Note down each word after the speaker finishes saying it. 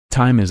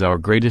time is our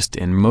greatest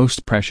and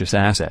most precious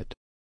asset.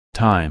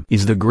 Time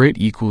is the great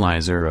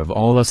equalizer of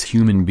all us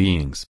human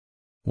beings.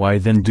 Why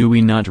then do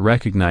we not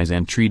recognize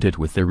and treat it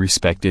with the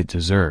respect it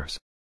deserves?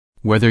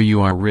 Whether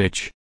you are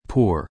rich,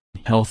 poor,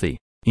 healthy,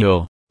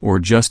 ill, or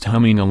just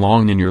humming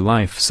along in your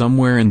life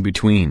somewhere in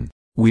between,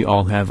 we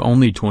all have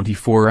only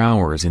 24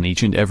 hours in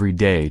each and every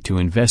day to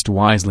invest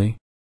wisely.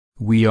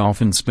 We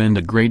often spend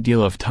a great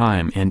deal of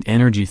time and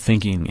energy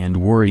thinking and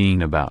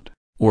worrying about,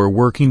 or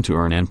working to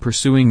earn and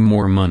pursuing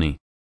more money.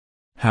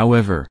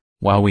 However,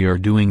 while we are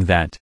doing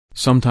that,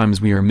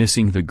 sometimes we are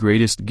missing the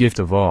greatest gift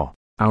of all,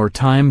 our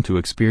time to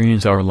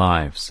experience our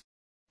lives.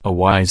 A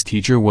wise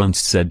teacher once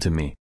said to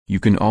me, "You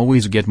can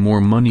always get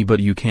more money but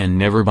you can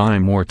never buy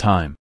more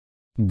time."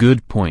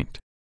 Good point.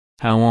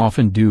 How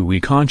often do we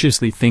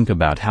consciously think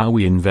about how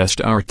we invest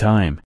our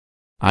time?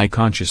 I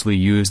consciously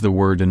use the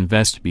word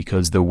invest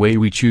because the way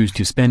we choose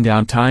to spend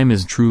our time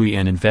is truly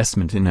an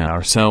investment in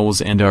ourselves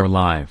and our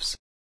lives.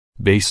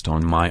 Based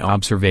on my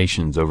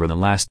observations over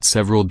the last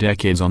several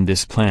decades on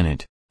this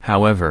planet,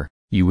 however,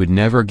 you would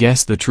never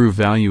guess the true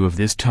value of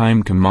this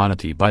time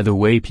commodity by the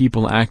way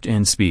people act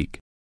and speak.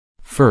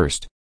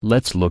 First,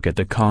 let's look at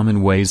the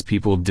common ways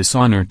people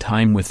dishonor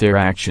time with their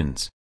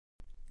actions.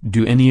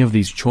 Do any of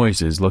these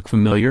choices look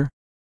familiar?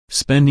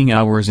 Spending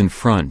hours in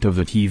front of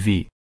the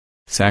TV.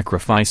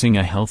 Sacrificing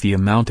a healthy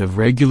amount of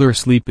regular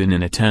sleep in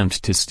an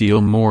attempt to steal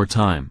more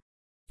time.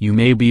 You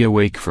may be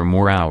awake for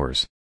more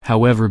hours,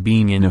 however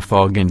being in a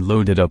fog and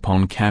loaded up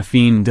on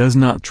caffeine does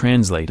not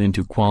translate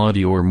into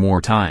quality or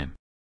more time.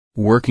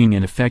 Working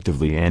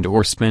ineffectively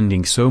and/or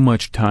spending so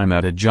much time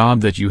at a job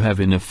that you have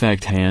in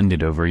effect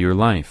handed over your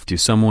life to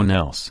someone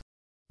else.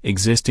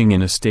 Existing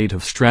in a state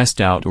of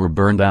stressed out or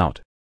burned out.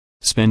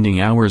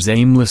 Spending hours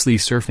aimlessly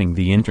surfing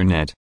the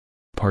internet.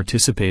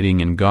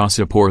 Participating in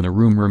gossip or the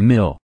rumor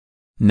mill.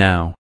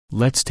 Now,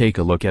 let's take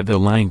a look at the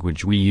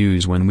language we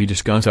use when we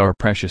discuss our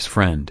precious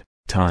friend,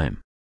 time.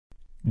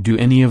 Do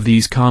any of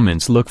these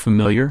comments look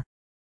familiar?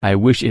 I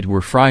wish it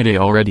were Friday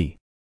already.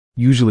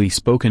 Usually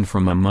spoken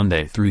from a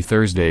Monday through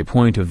Thursday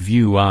point of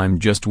view, I'm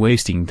just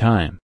wasting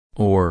time,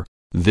 or,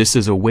 this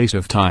is a waste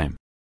of time.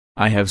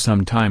 I have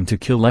some time to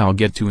kill, I'll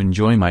get to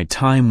enjoy my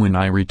time when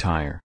I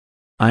retire.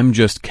 I'm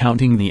just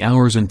counting the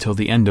hours until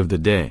the end of the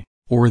day,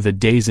 or the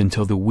days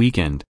until the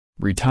weekend,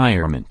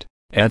 retirement,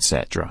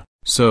 etc.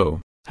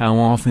 So, how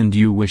often do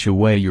you wish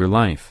away your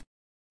life?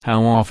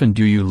 How often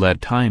do you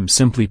let time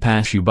simply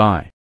pass you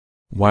by?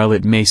 While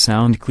it may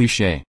sound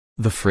cliché,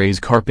 the phrase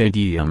carpe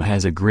diem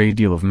has a great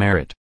deal of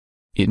merit.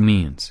 It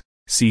means,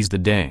 seize the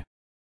day.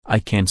 I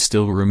can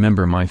still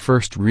remember my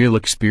first real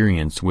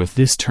experience with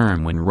this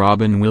term when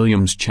Robin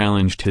Williams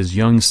challenged his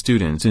young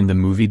students in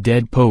the movie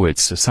Dead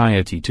Poets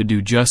Society to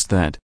do just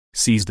that,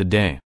 seize the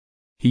day.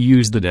 He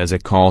used it as a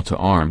call to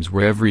arms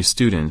where every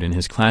student in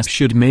his class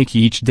should make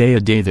each day a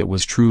day that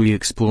was truly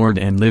explored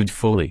and lived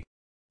fully.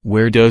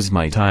 Where does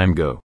my time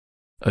go?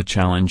 A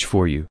challenge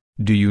for you,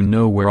 do you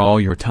know where all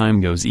your time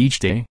goes each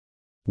day?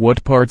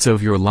 What parts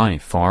of your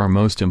life are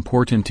most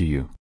important to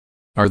you?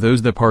 Are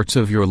those the parts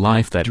of your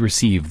life that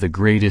receive the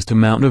greatest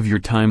amount of your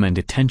time and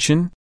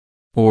attention?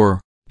 Or,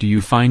 do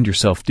you find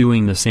yourself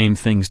doing the same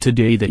things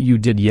today that you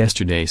did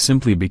yesterday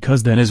simply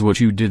because that is what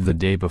you did the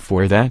day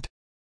before that?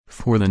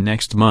 For the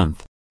next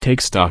month,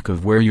 take stock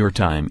of where your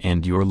time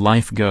and your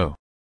life go.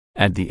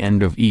 At the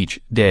end of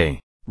each day,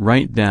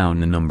 write down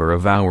the number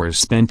of hours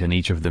spent in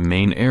each of the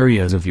main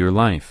areas of your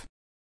life.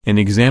 An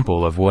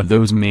example of what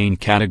those main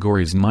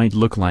categories might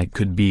look like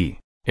could be,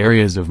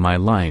 areas of my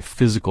life: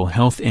 physical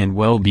health and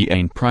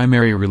well-being,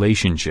 primary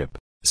relationship,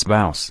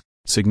 spouse,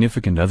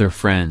 significant other,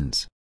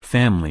 friends,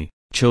 family,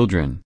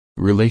 children,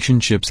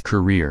 relationships,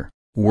 career,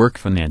 work,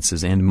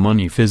 finances and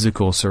money,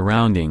 physical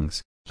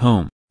surroundings,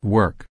 home,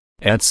 work,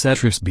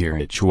 etc.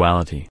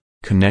 Spirituality,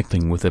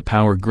 connecting with a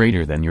power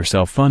greater than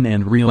yourself, fun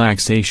and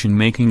relaxation,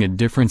 making a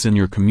difference in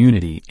your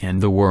community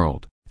and the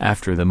world.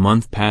 After the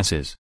month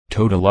passes,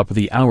 total up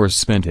the hours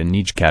spent in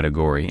each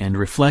category and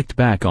reflect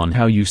back on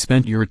how you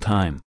spent your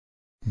time.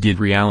 Did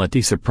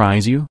reality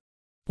surprise you?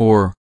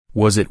 Or,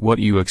 was it what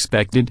you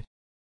expected?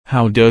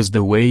 How does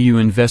the way you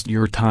invest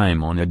your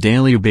time on a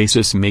daily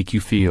basis make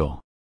you feel?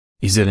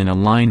 Is it in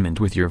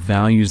alignment with your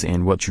values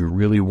and what you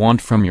really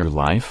want from your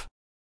life?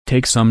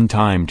 Take some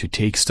time to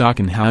take stock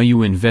in how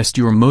you invest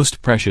your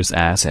most precious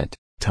asset,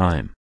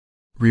 time.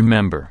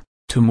 Remember,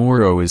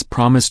 tomorrow is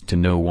promised to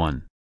no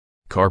one.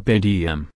 Carpe diem.